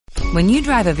When you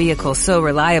drive a vehicle so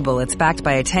reliable it's backed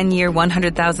by a 10-year,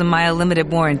 100,000-mile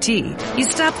limited warranty, you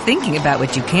stop thinking about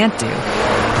what you can't do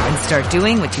and start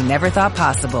doing what you never thought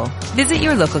possible. Visit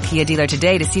your local Kia dealer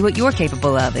today to see what you're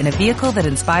capable of in a vehicle that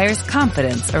inspires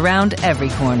confidence around every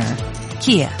corner.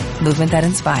 Kia, movement that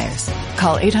inspires.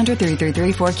 Call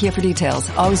 800-3334-KIA for details.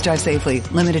 Always drive safely.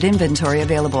 Limited inventory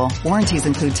available. Warranties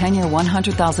include 10-year,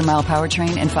 100,000-mile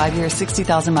powertrain and 5-year,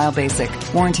 60,000-mile basic.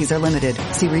 Warranties are limited.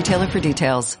 See retailer for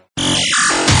details.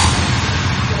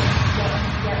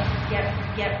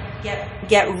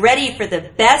 Get ready for the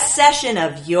best session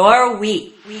of your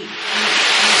week. You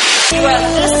are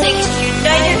listening to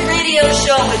United Radio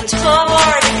Show with Tom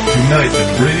Arden.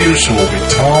 United Radio Show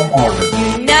with Tom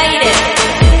Arden. United.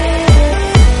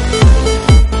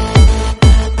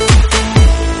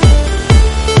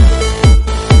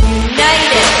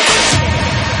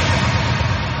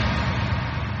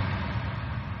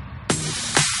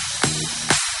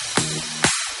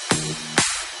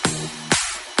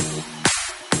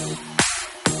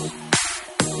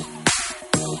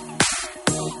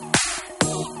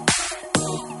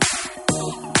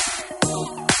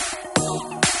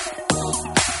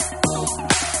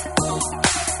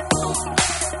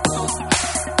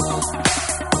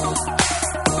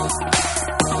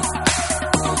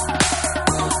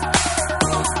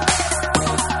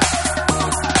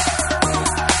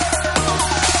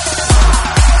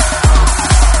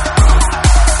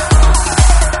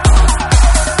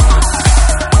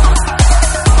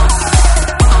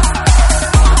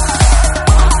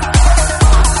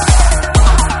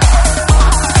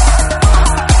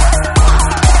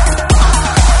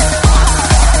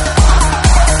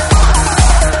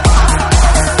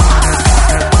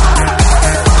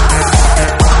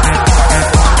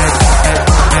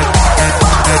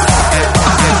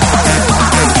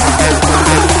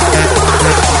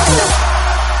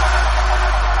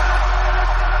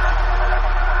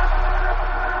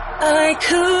 I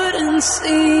couldn't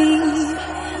see,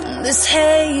 this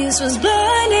haze was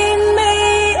blinding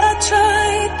me. I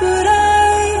tried, but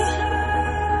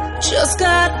I just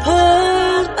got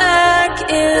pulled back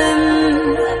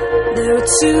in. There were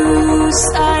two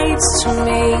sides to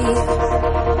me,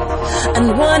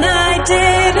 and one I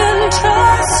didn't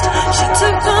trust. She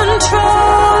took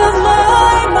control of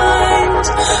my mind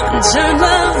and turned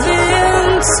love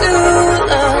into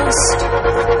lust.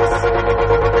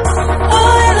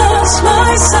 I lost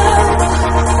myself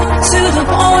to the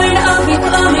point of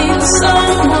becoming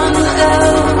someone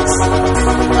else.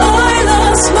 I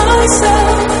lost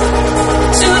myself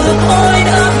to the point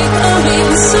of becoming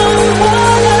someone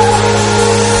else.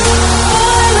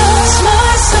 I lost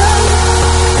myself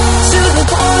to the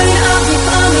point of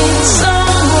becoming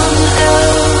someone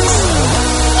else.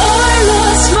 I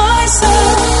lost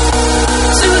myself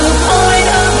to the point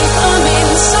of becoming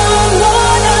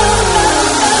someone else.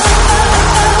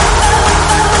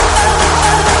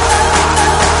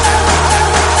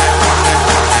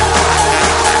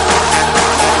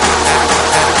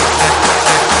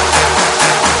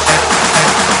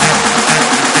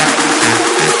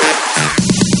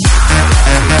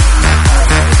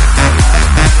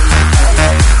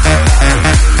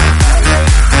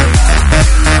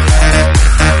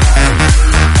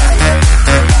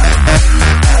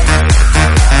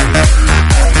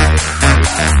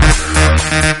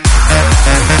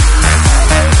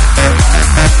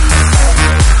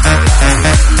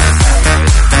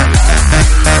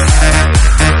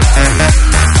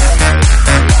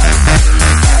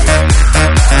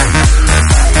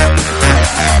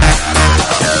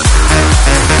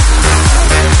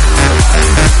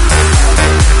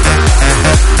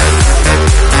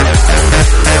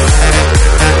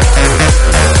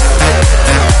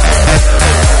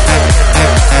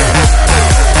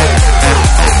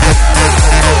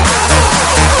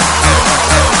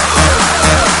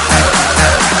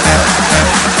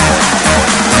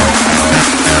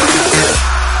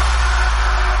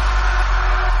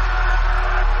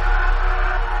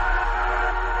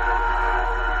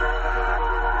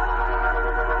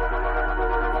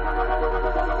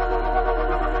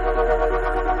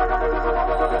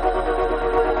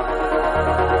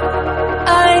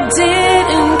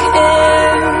 Didn't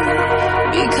care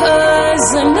because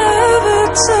I never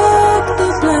took the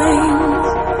blame.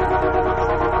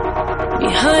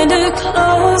 Behind a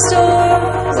closed door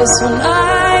was when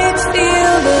I'd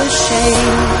feel the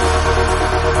shame.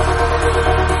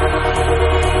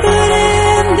 But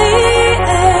in the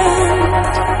end,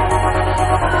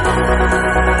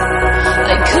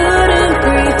 I couldn't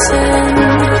pretend.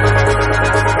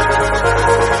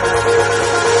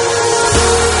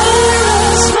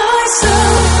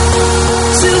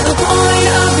 To the point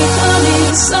of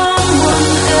becoming someone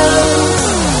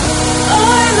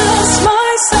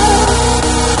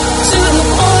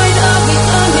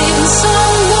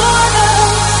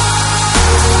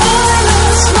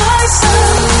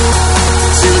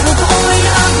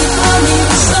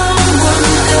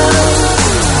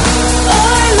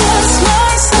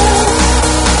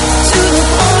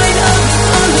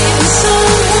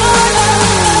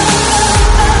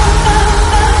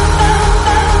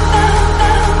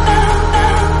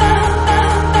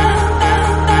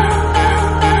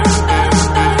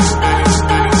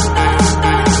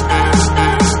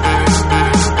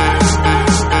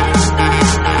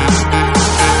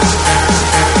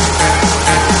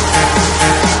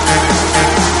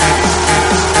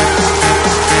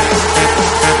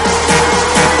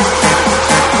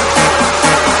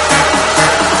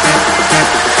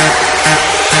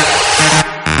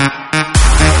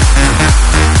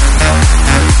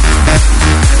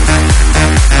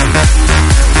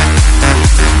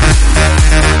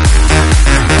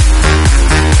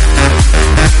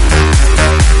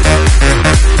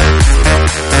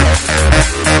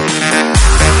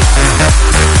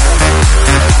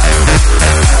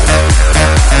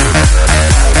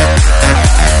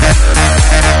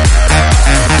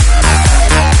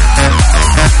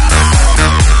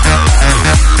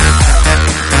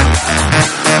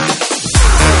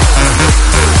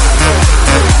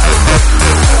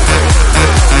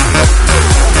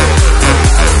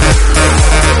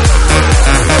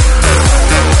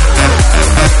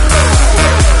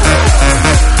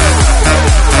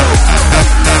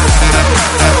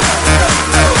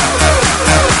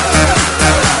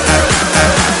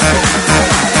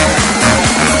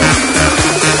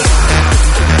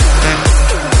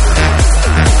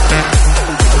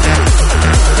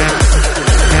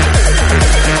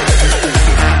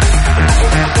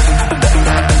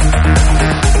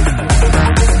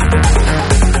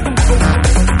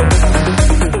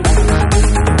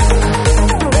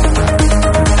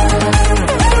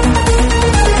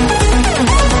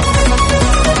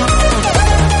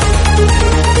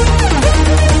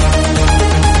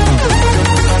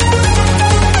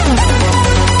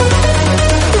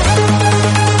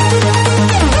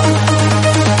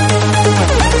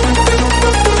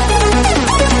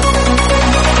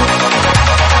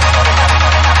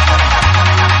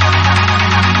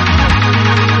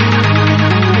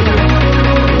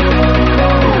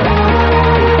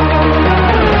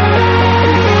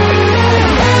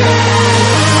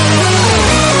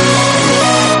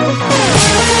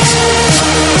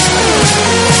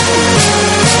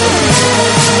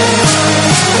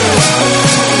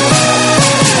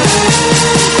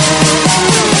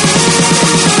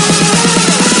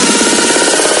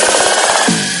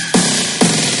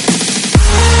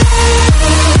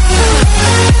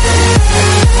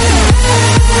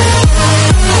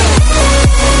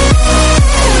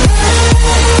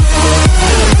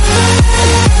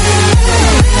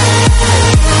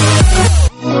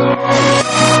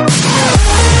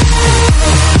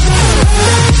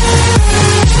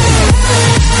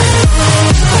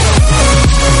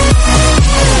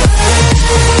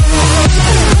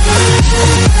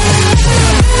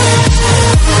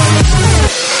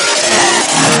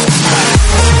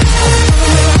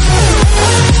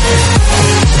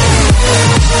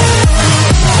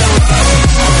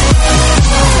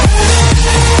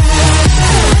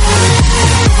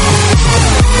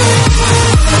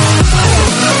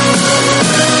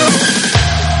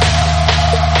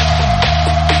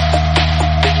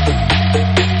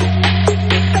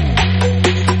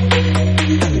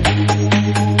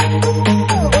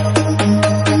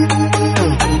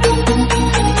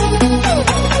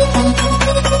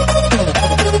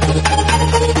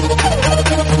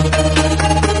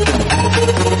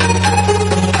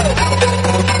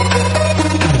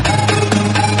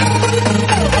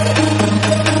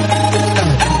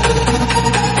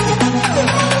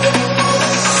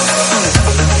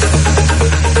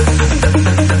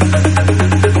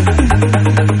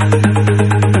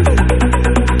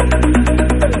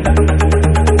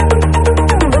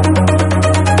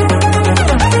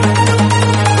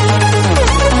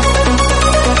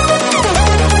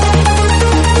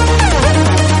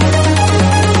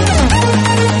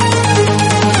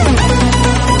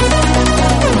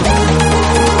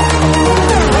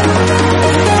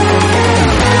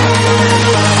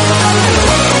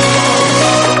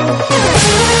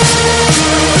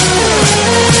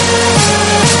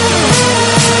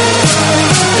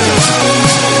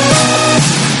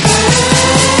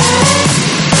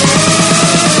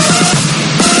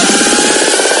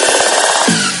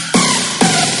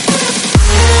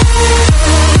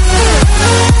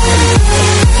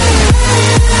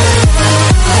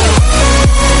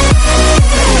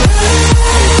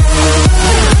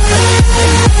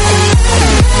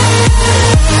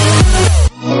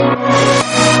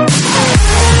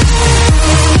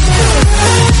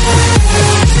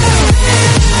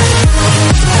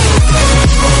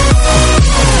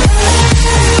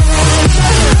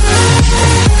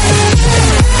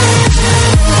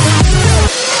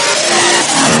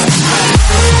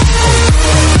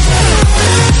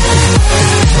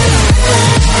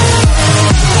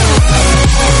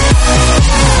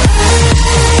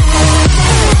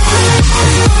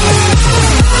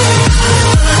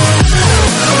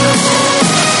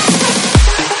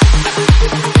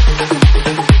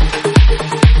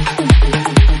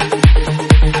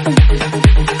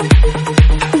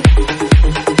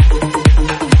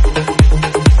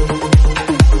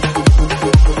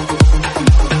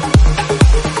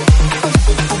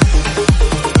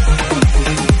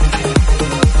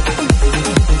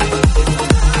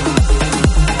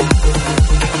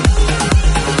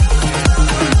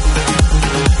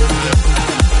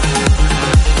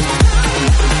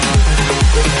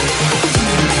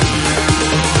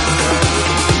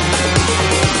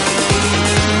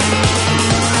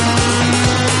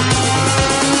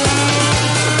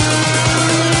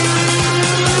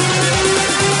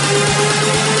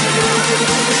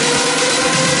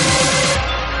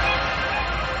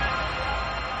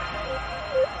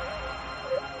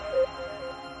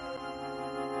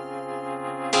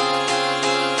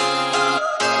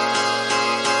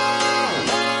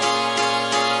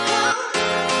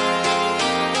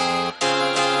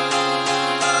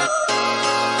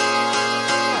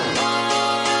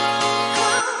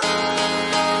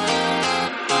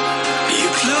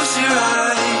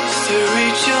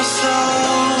your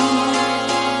soul.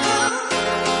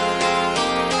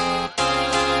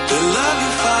 The love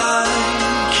you find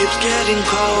keeps getting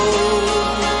cold.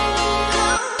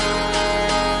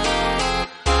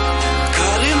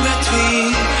 Caught in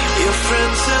between your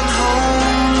friends and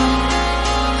home.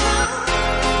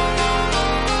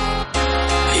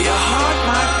 Your heart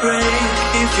might break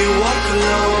if you walk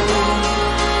alone.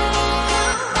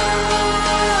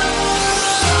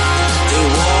 The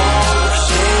wall of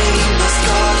shame has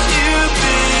scarred you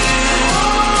big.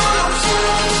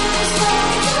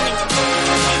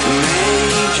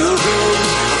 Made your room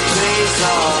a place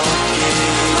of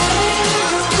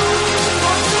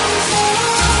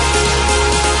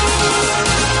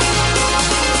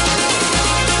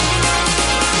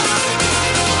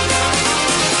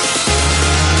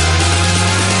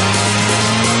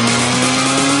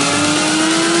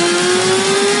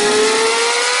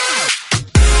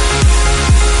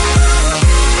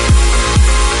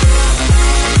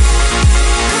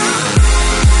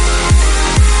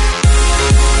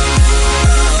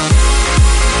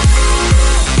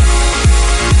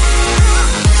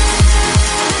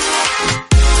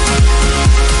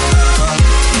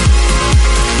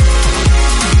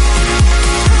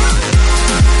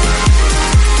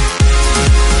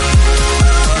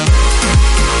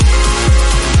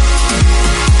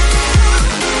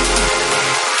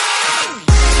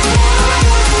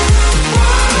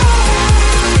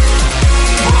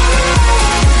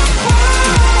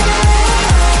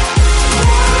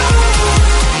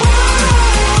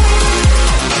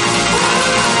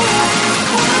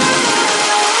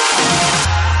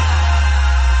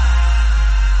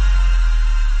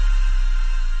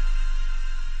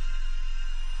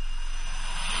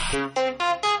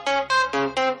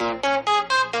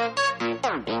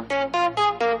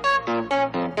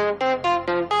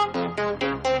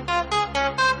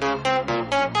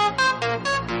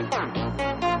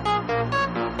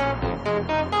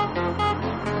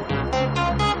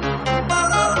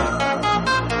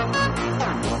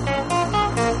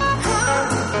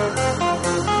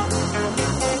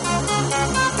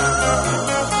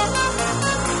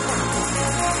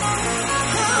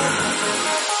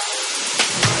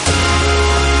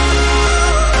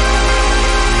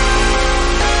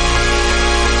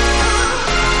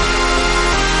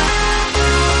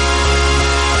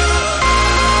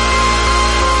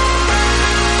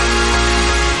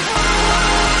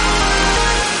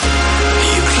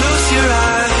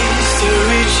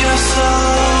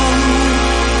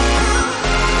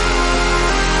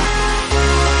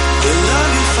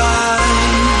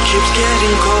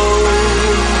getting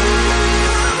cold.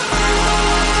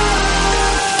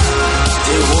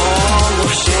 The wall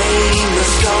of shame that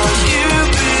scars you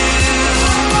build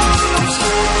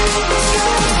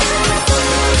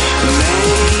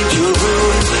made your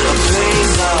room a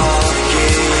place of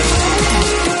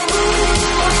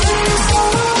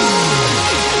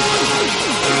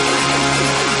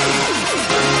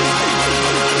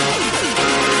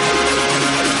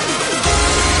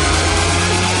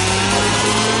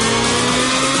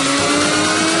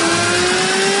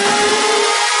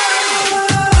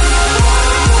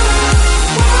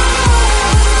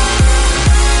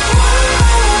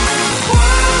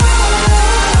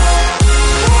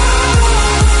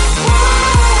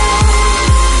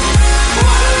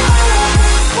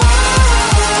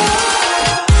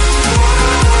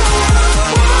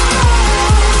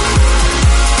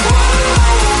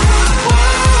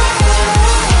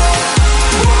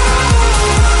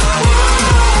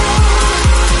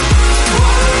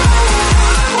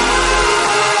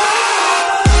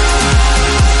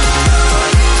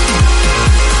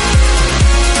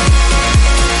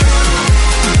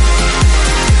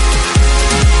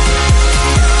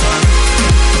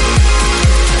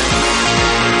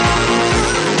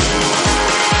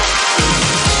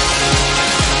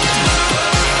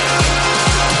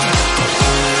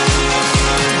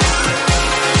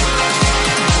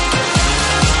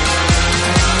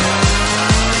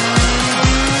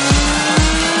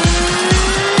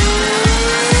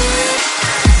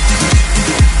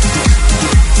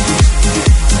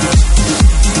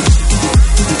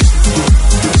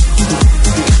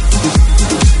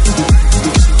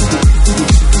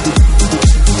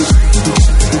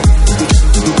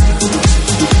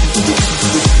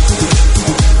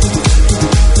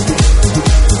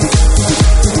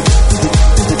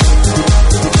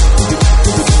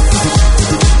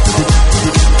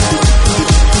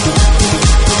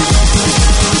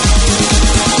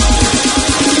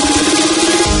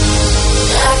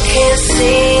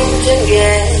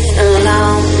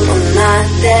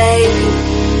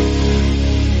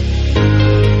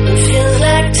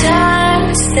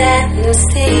can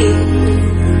see.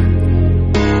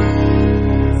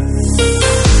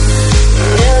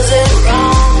 Is it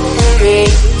wrong for me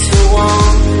to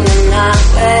want in that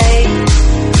way?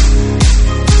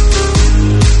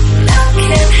 I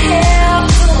can't help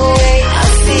the way I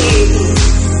feel.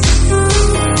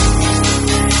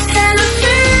 And I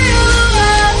feel the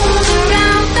world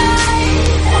around me.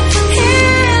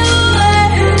 Hear the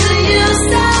words you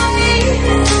say.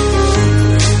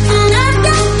 And I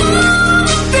don't want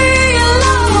to be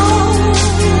alone.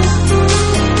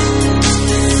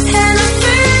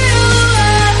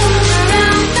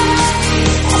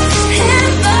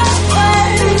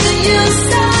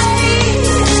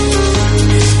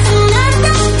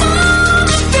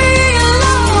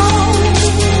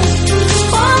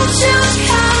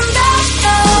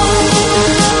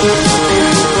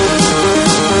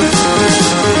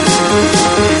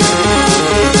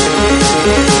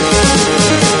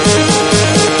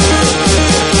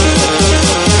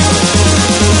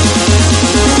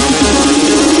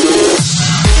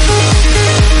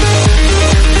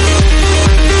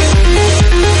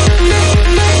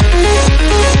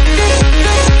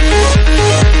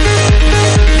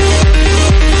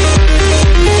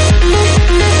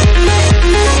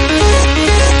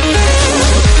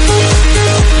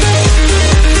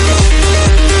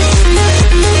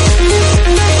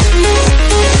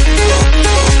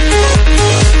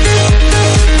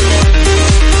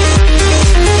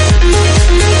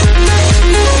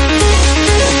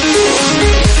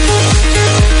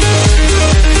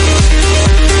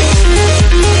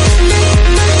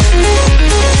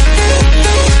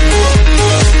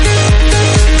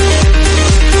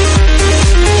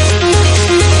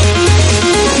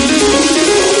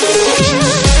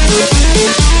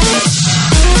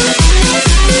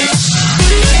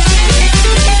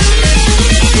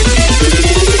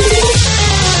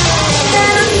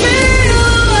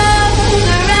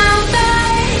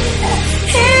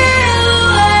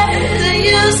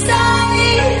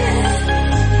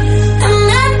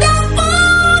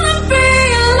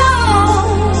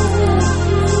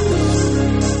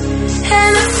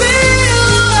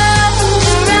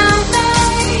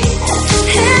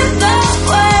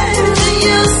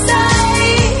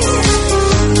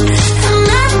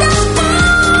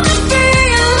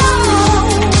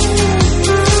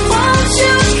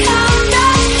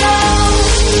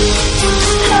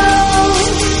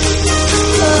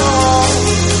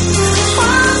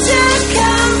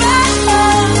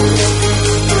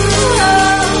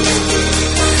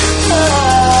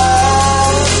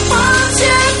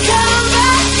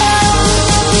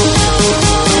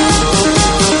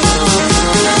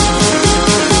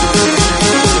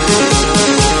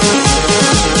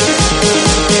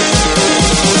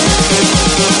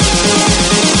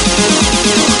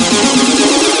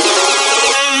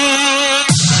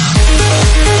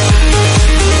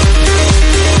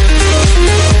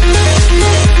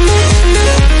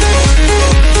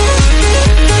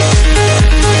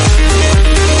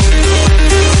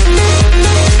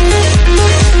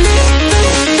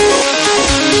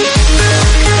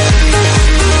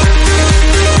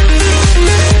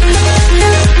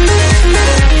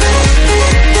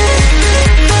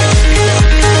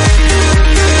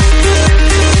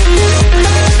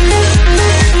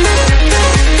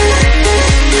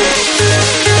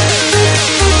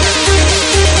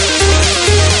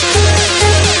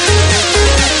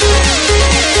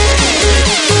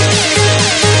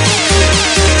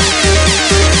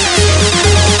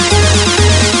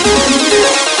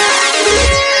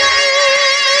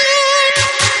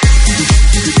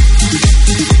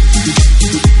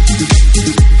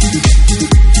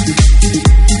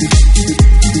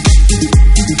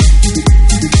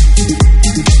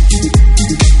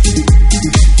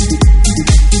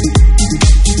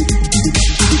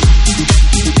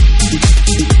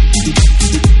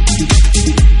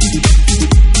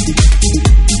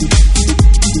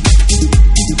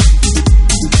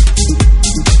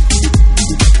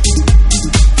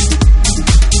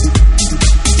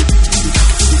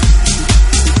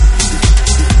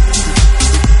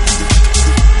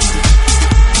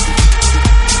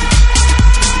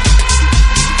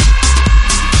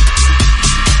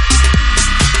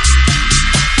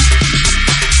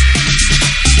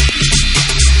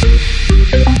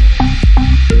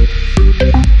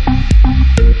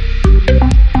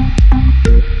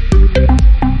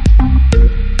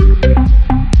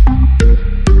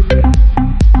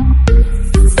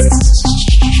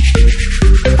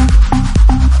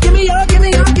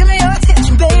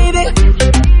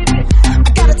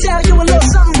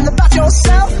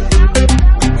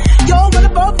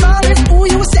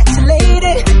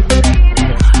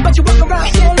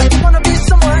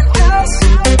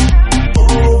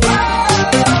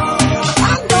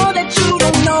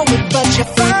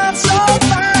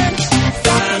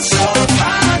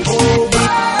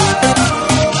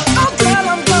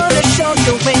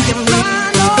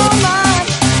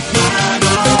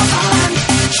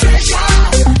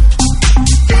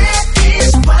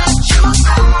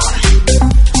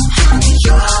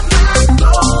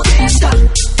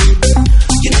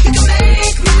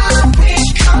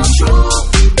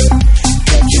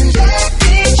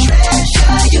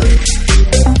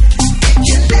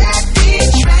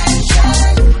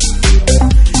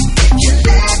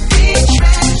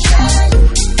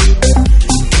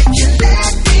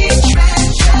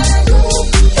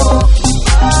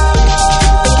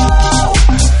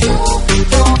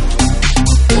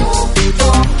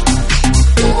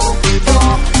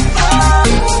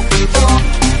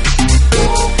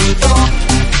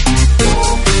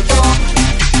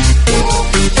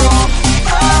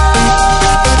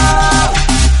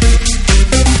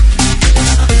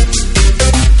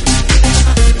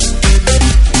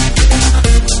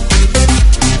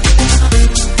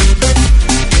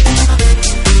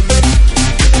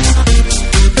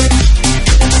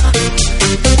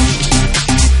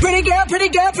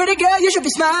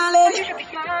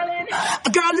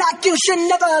 should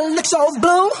never look so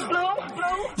blue.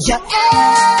 You're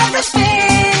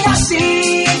everything I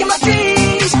see in my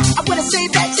dreams. I wouldn't say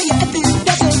that to you if it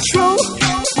wasn't true.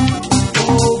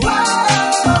 Oh,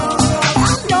 wow. I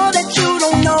know that you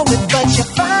don't know it, but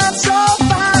you're fine, so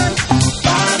fine.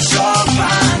 Fine, so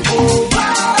fine. Oh,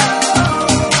 wow.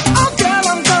 Oh, girl,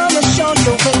 I'm gonna show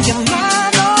you when you're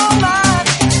mine, oh, mine.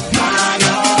 Mine,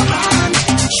 oh, mine.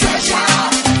 Treasure.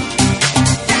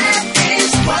 That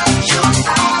is what you are.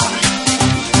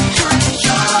 Honey,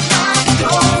 you're my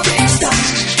golden star.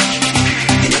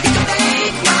 And if you can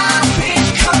make my wish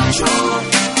come true,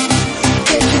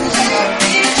 if you let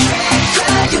me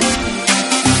treasure you,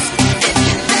 if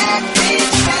you let me treasure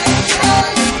you,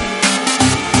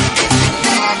 if you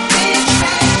let me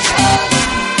treasure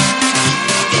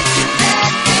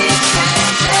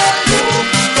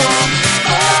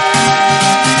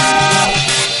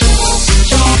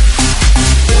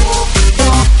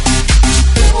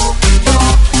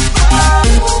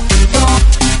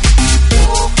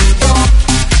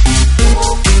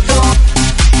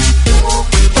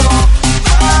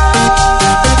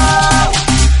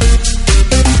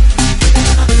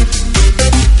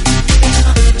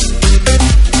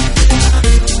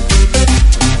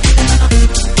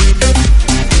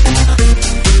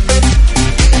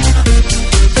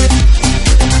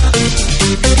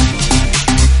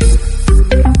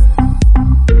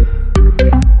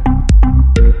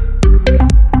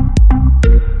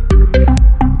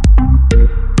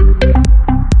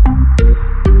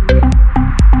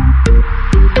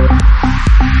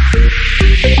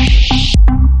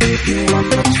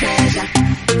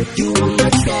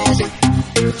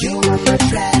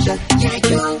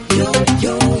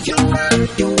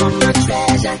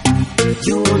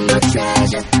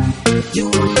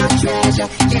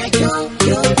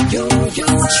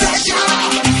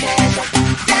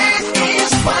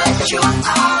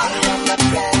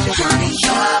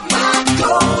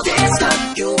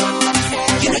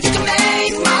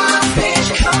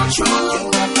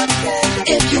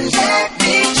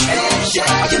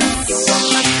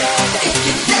if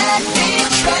you let me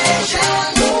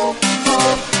treasure you,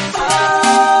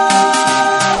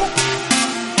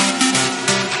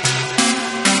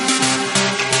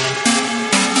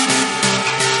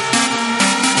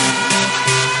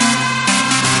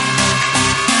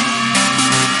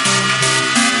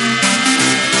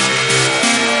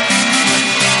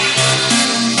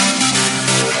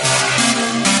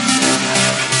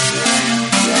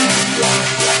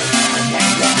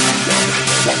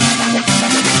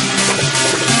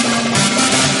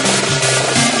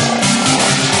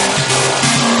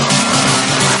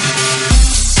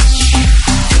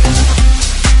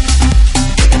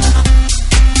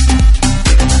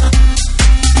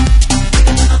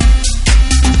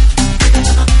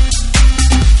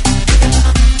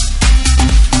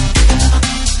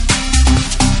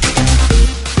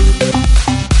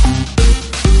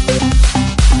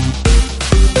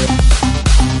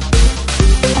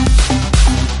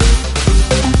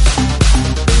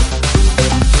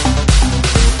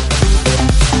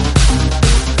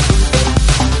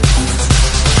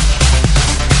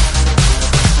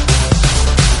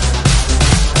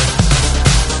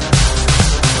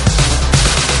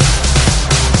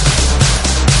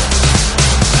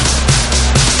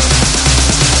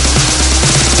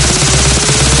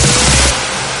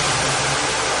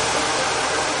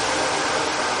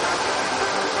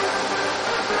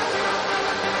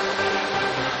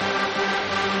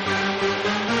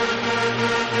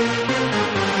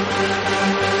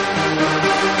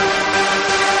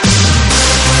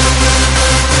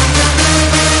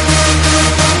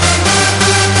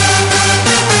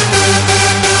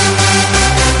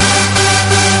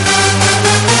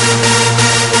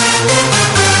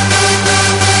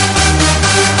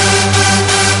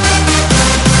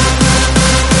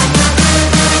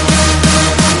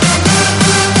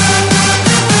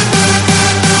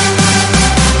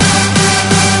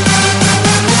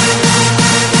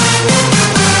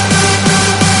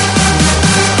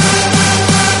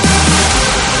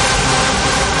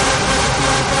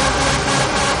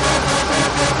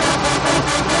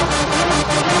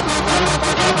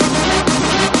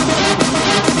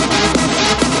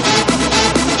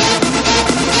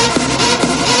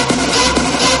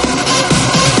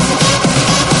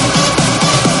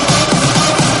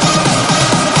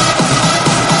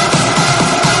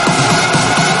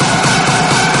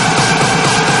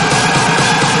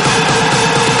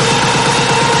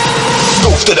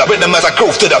 to the rhythm as I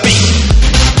groove to the beat.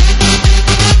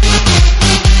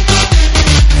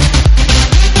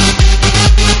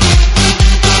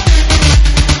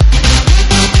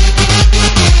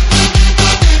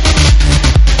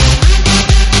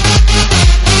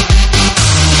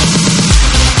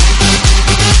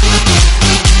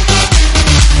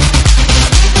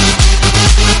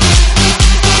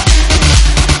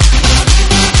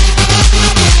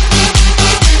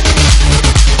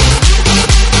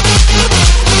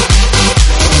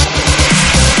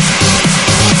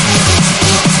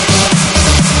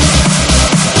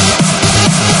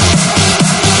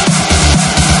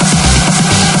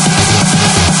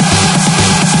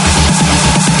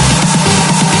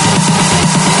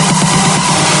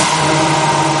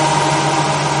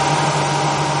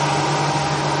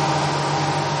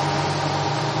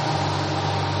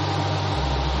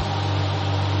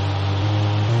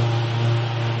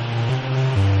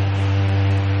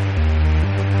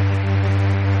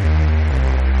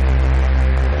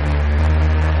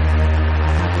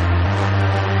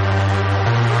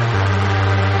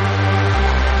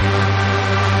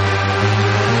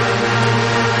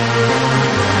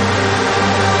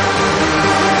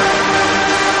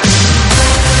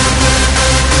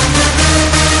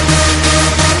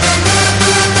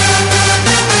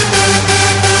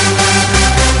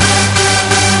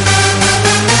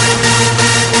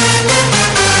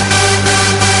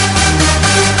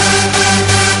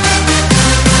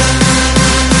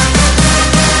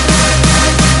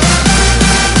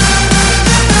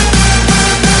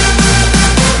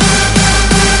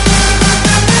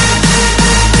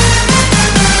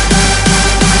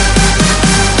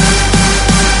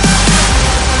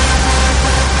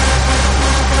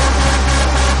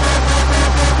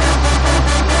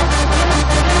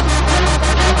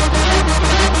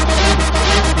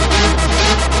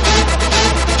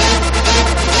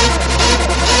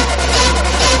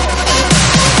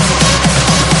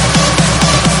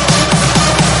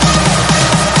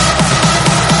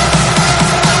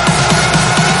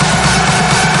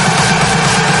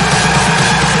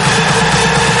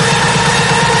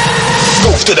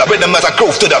 groove to the rhythm as I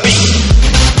groove to the beat.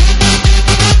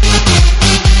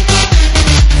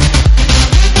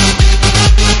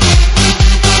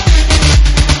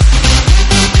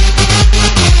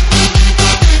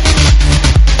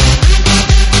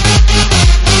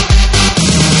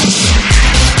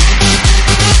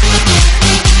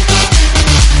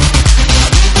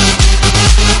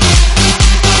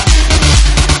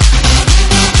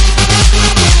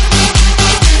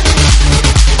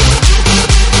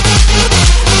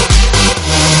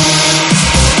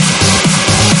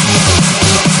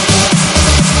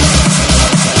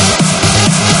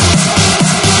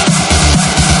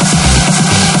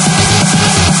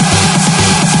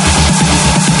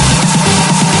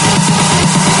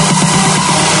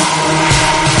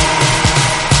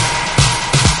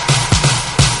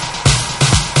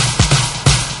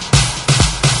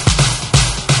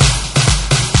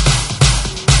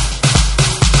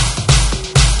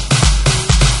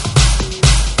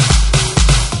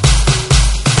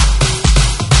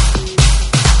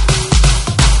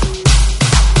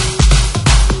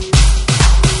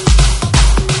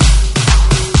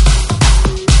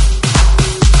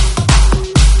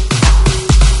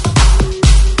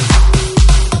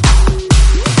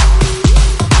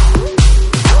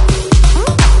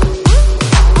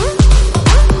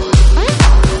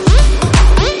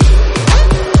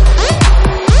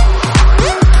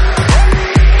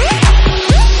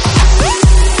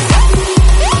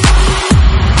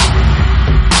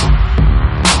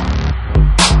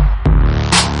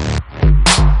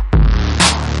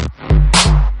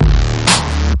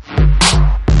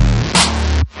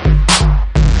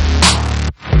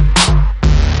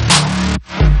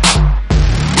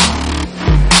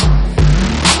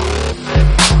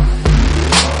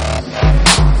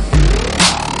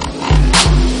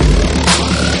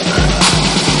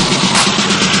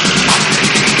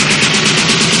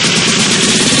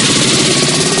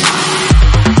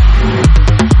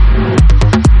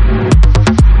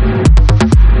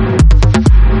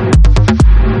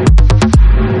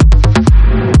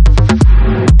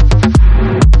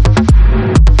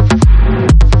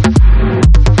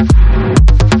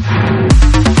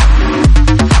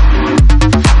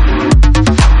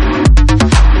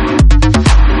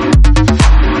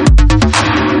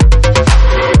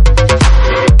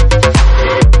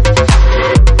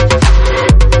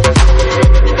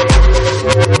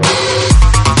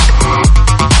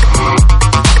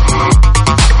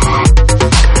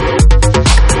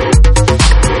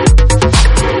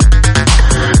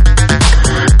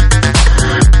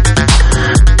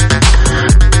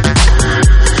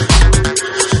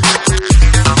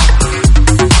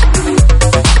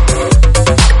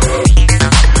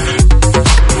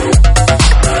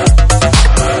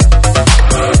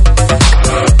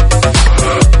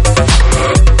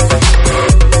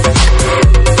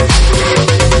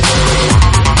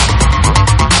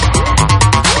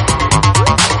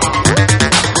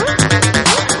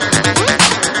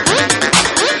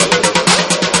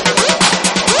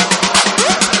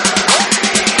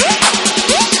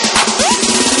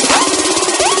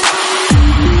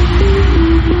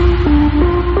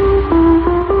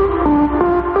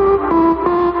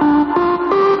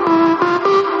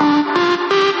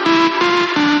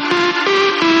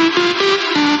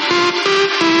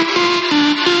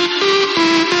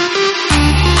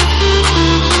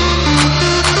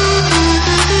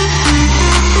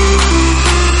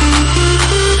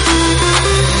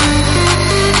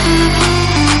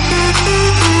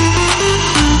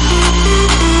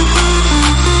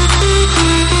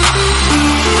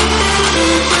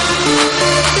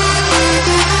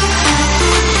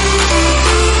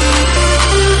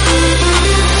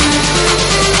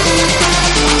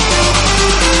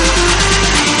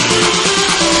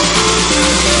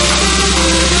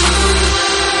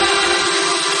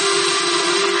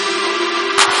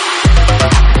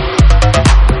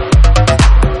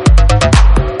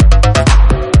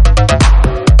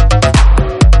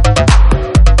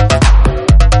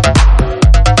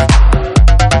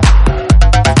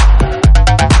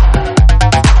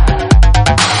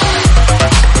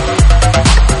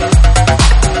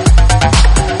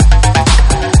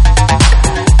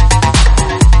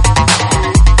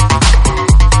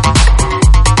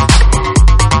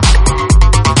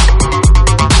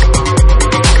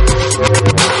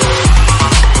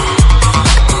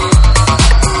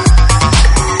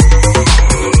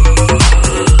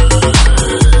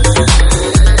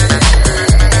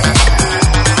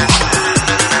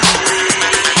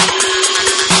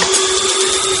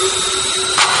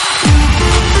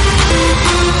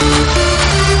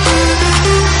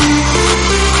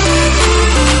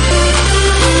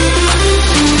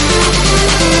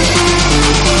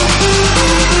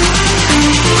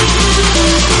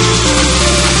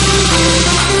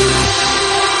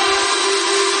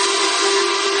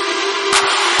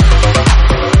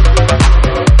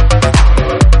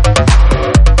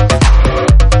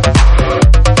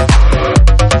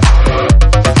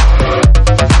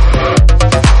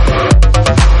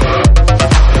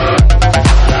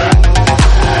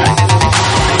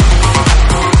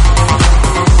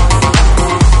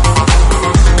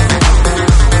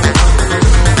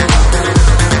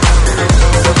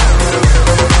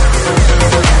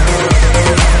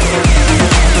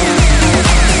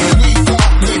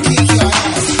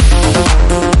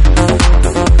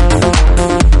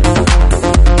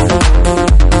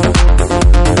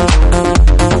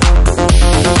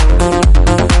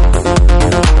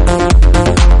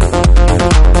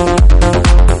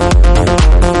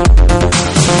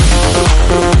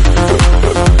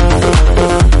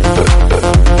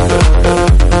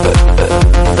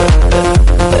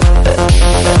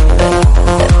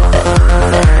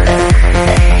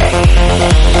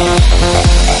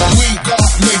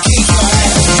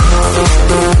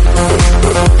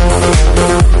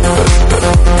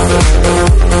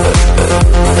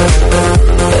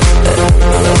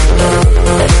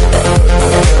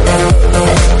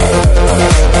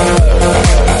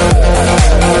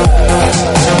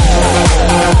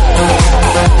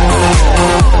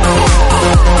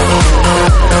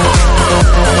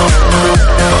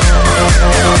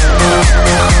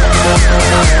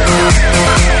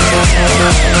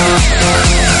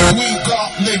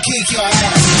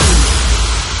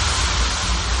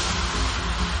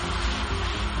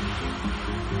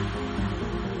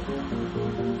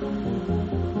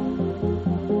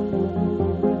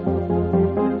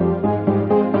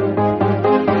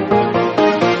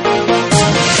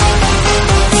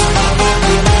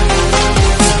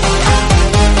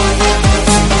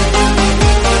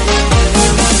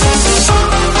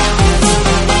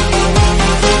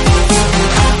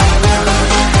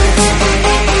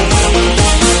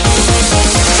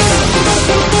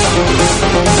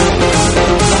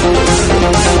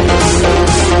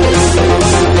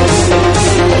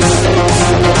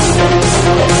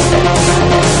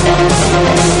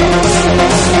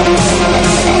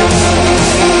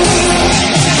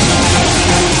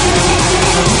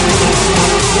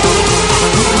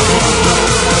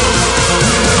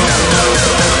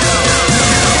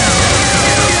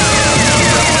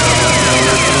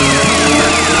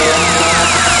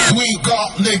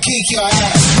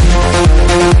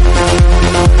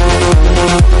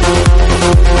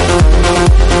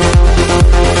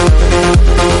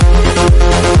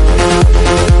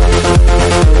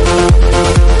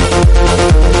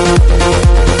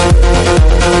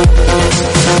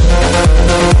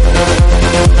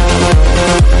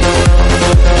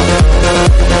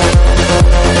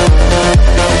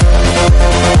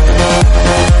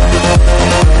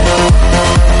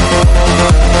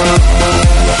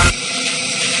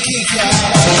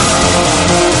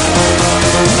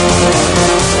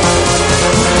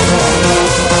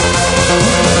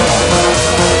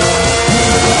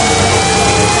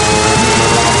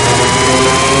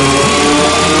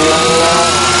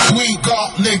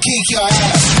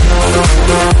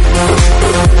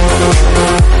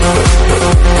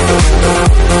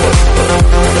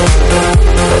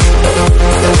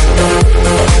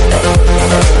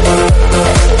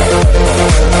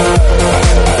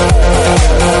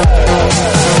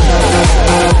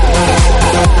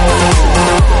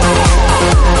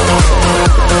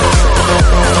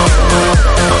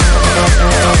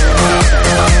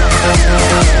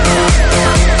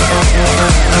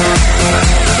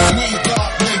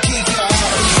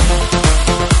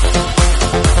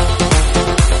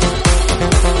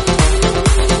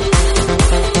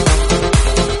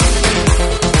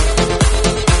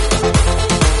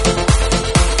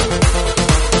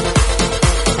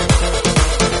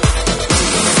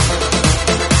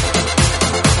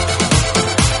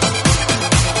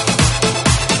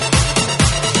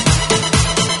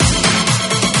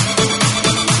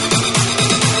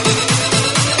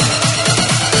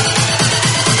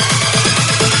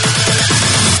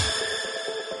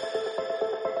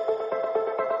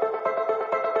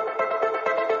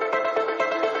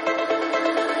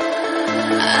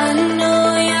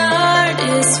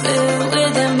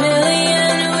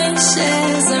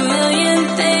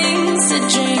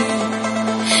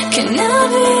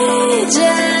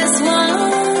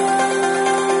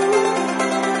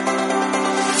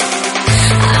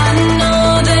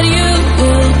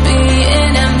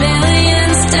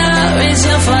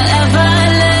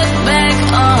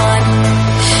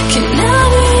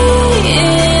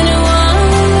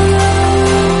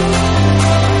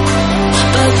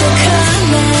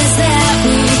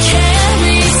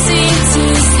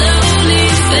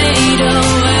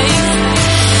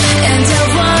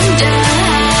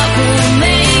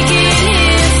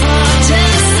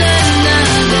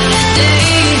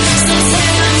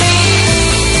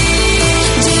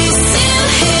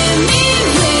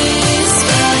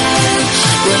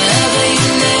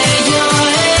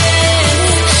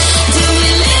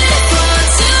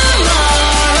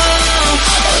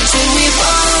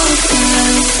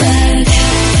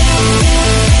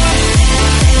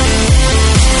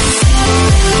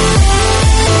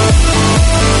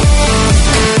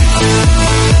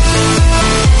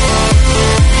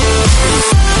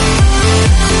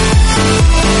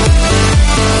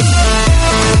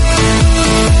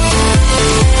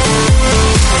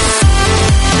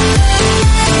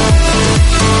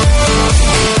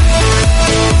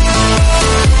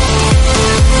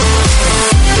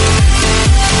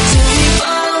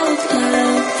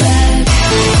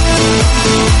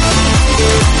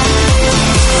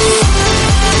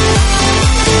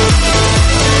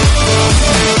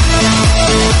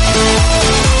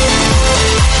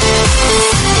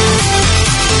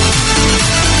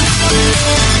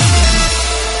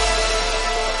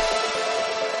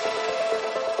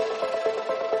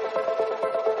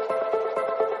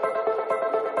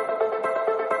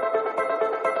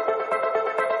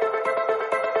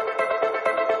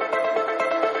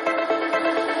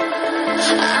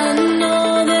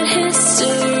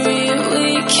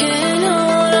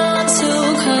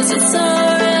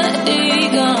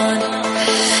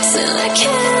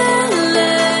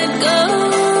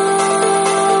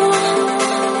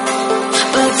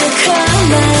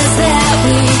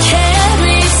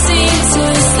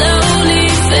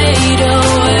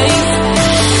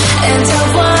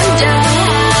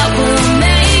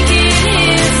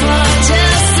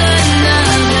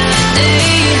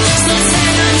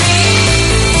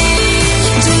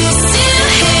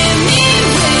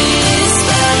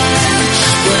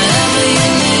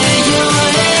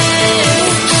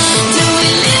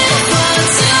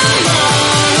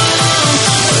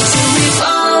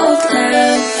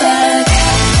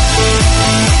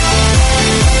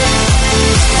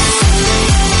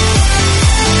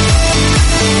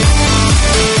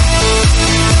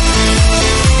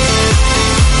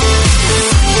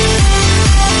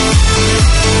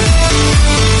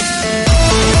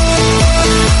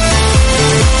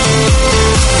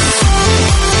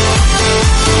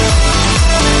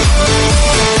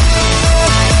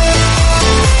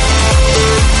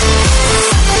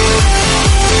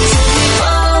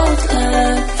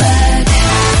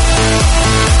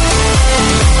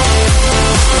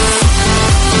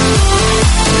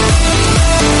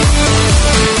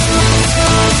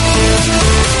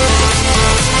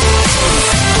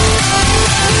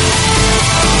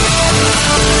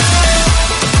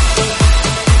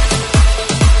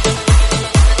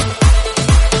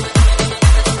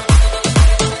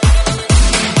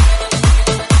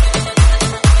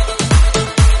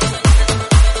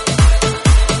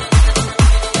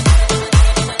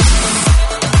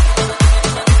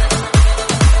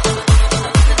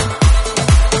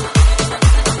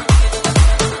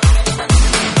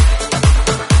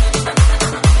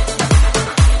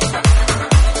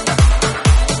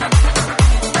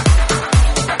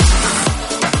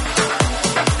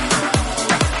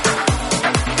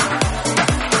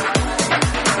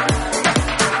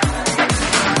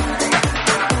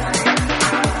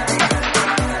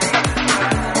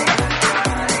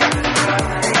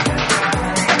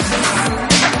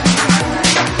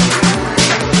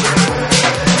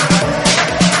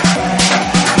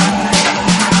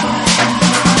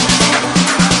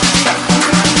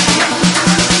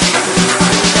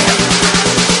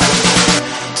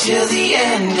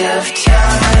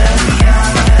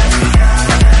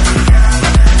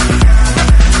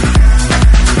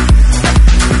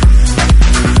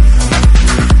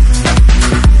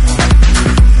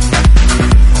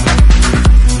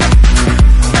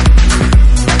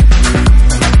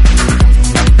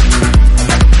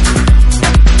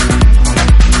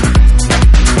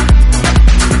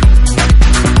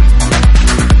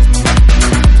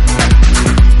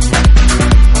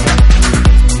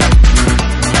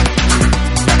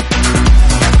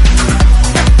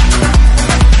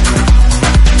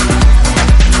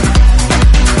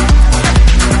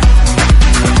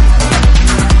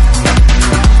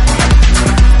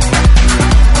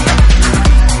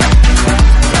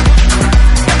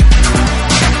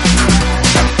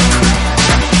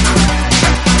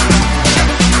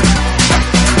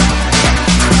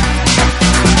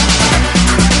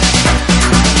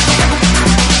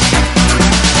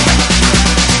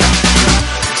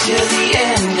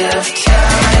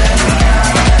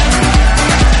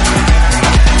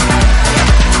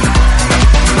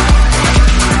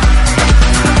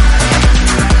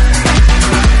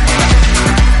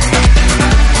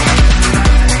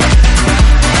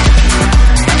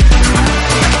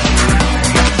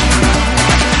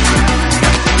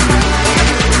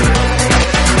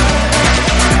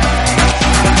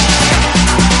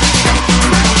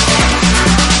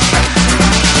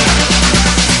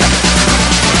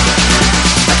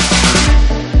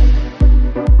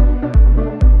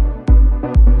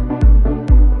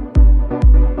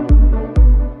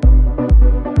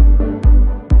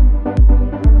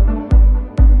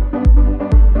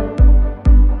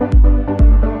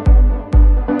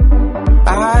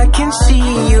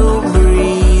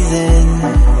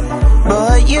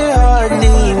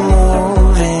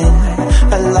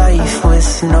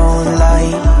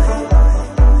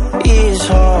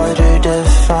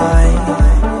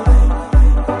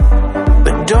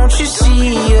 you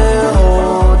see you're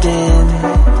holding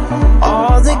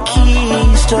all the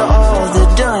keys to all the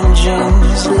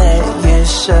dungeons? Let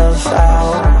yourself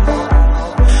out,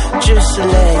 just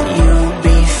let you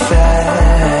be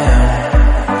found.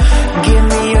 Give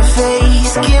me your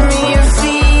face, give me your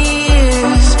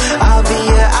fears. I'll be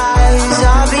your eyes,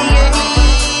 I'll be your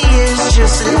ears.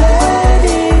 Just let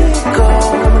it go,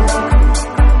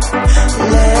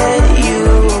 let you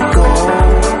go.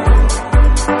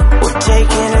 We're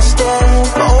taking a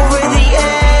step over the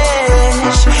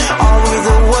edge. Are we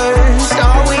the worst?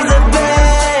 Are we the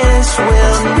best?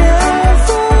 We'll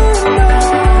never know.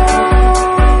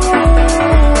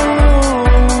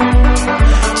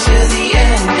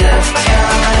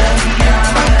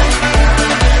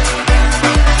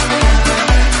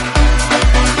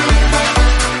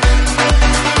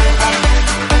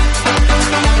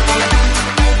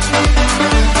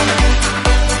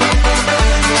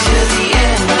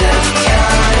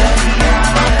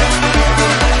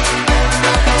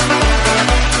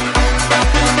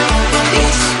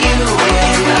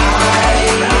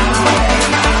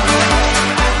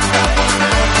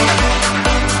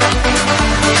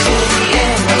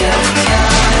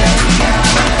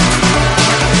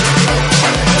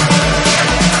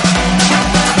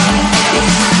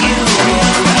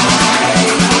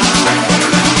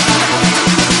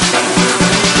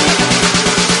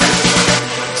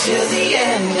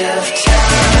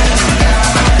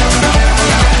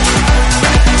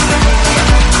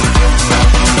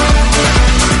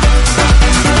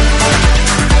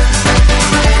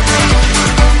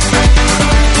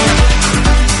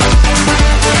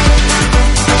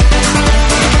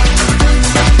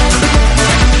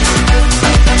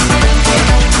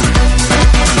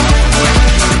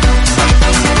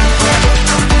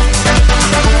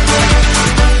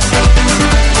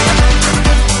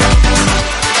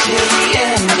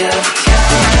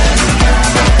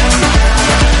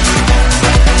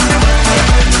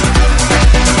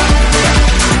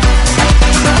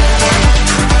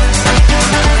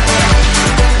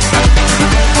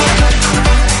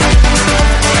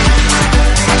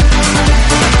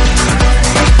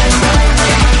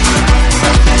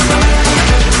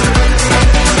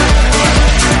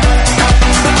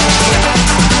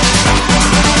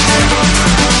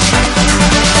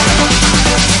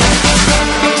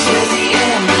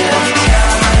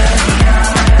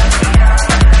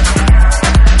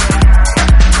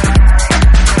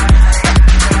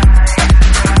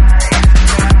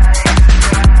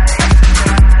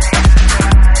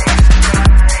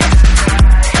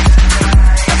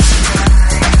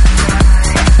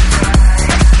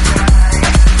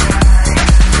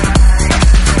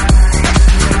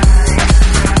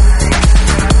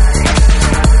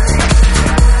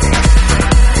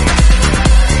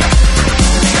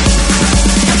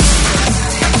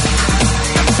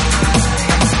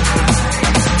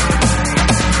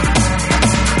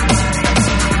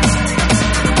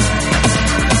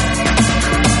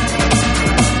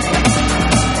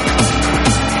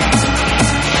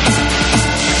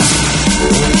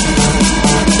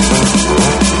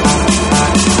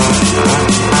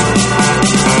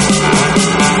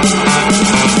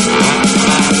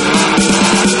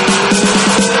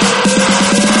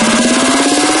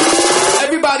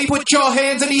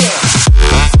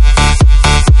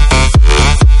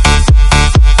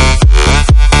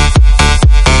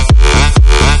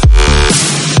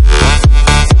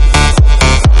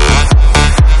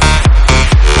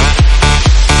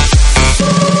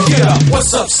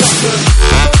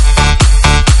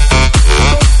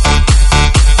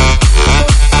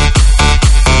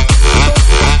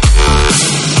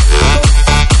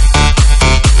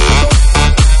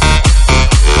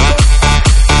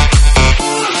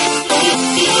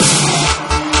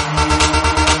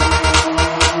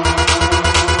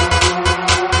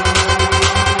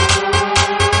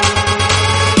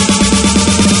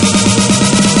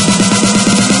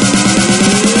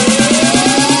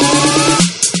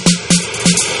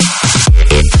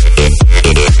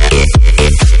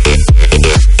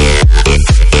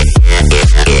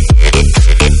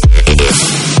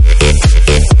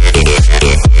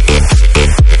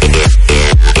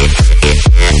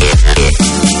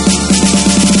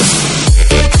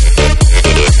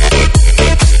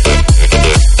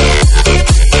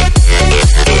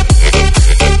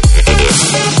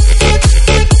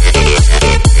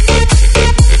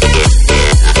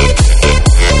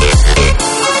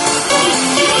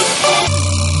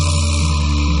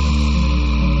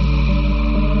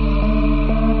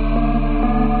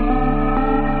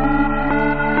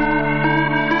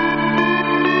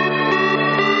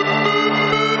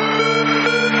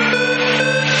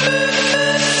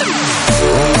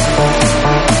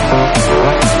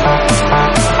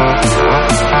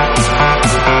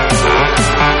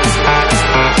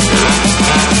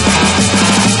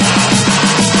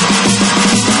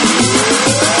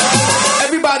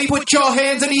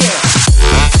 hands in the air.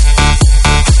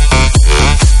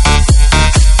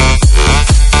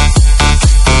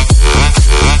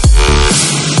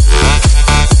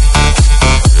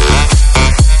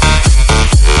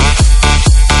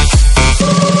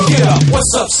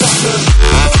 What's up, sucker?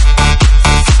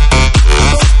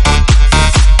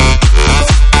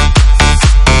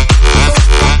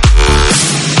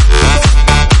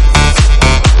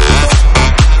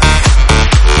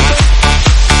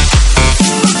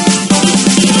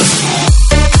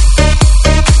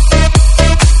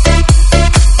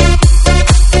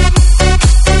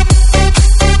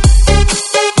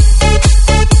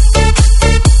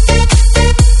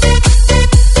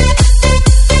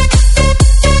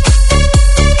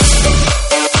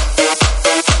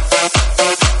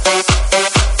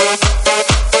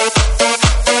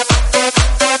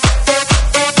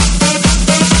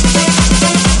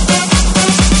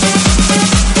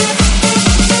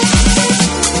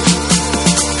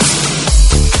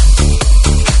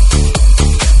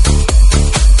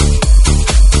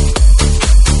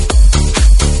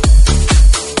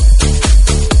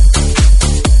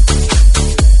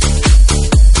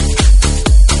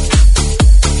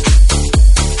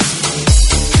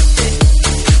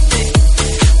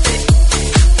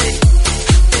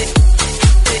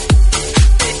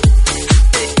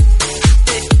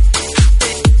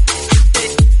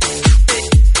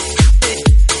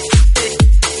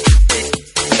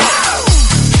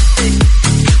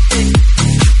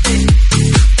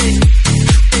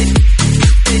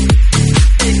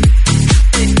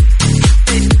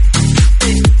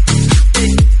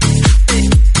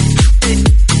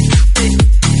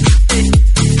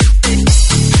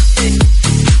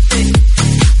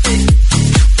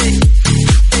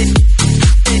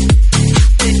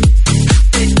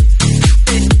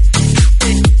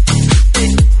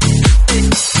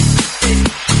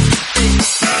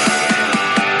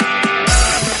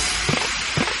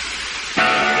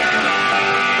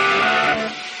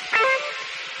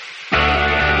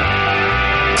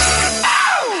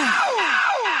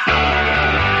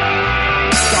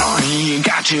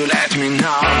 You let me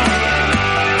know.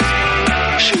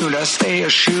 Should I stay or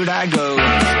should I go?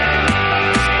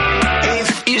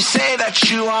 If you say that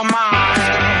you are mine,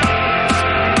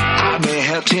 I'll be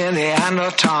here till the end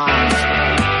of time.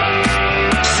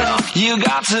 So you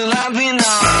got to let me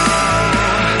know.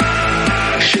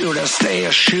 Should I stay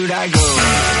or should I go?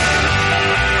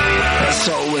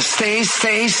 So we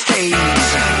stay.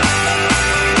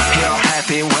 You're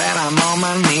happy when I'm on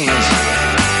my knees.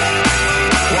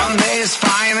 One day is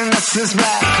fine and next is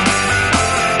black.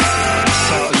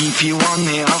 So if you want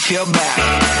me off your back,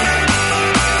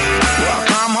 well,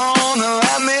 come on and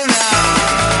let me know.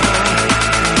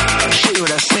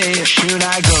 Should I stay or should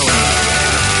I go?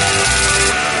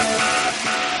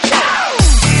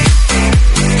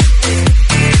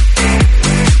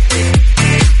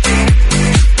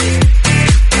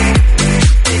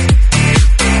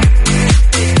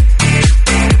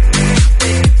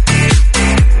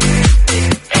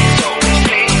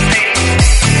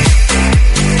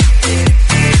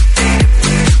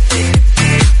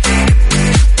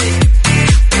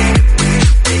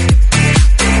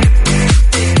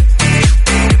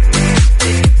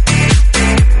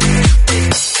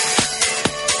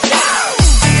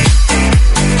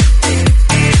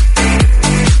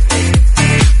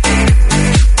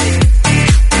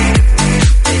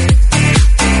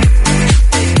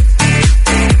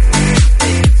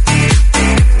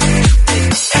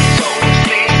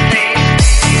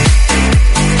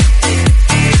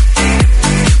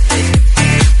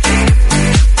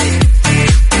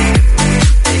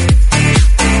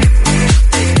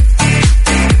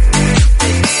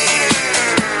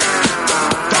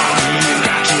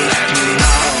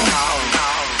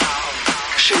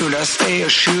 Should I stay or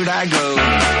should I go?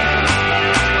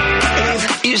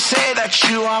 If you say that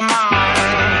you are mine,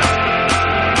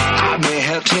 I'll be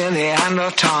here till the end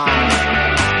of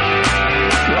time.